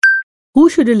Who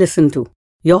should you listen to?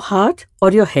 Your heart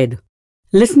or your head?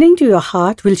 Listening to your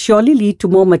heart will surely lead to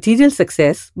more material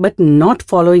success, but not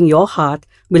following your heart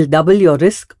will double your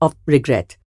risk of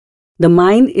regret. The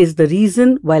mind is the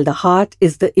reason while the heart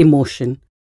is the emotion.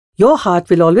 Your heart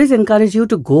will always encourage you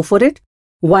to go for it,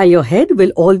 while your head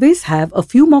will always have a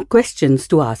few more questions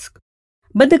to ask.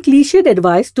 But the cliched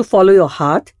advice to follow your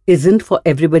heart isn't for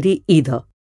everybody either.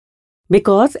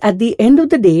 Because at the end of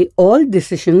the day, all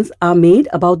decisions are made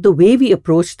about the way we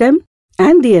approach them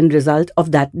and the end result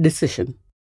of that decision.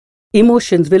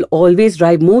 Emotions will always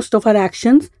drive most of our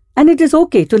actions, and it is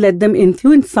okay to let them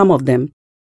influence some of them.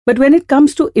 But when it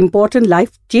comes to important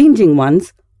life-changing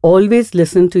ones, always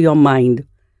listen to your mind.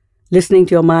 Listening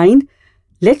to your mind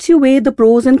lets you weigh the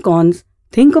pros and cons,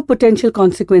 think of potential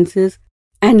consequences,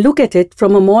 and look at it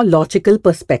from a more logical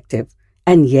perspective.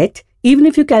 And yet, even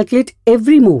if you calculate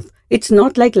every move, it's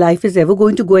not like life is ever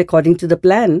going to go according to the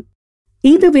plan.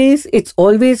 Either ways, it's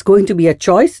always going to be a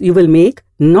choice you will make,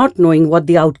 not knowing what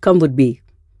the outcome would be.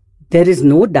 There is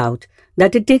no doubt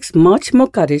that it takes much more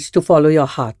courage to follow your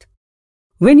heart.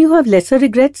 When you have lesser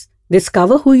regrets,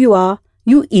 discover who you are,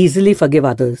 you easily forgive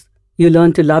others. You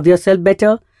learn to love yourself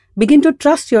better, begin to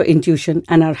trust your intuition,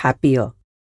 and are happier.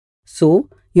 So,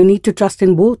 you need to trust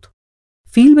in both.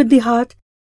 Feel with the heart,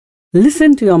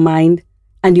 listen to your mind,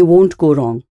 and you won't go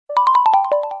wrong.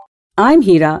 I'm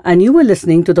Hira, and you were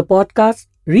listening to the podcast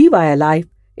Rewire Life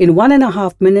in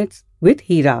 1.5 minutes with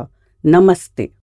Hira. Namaste.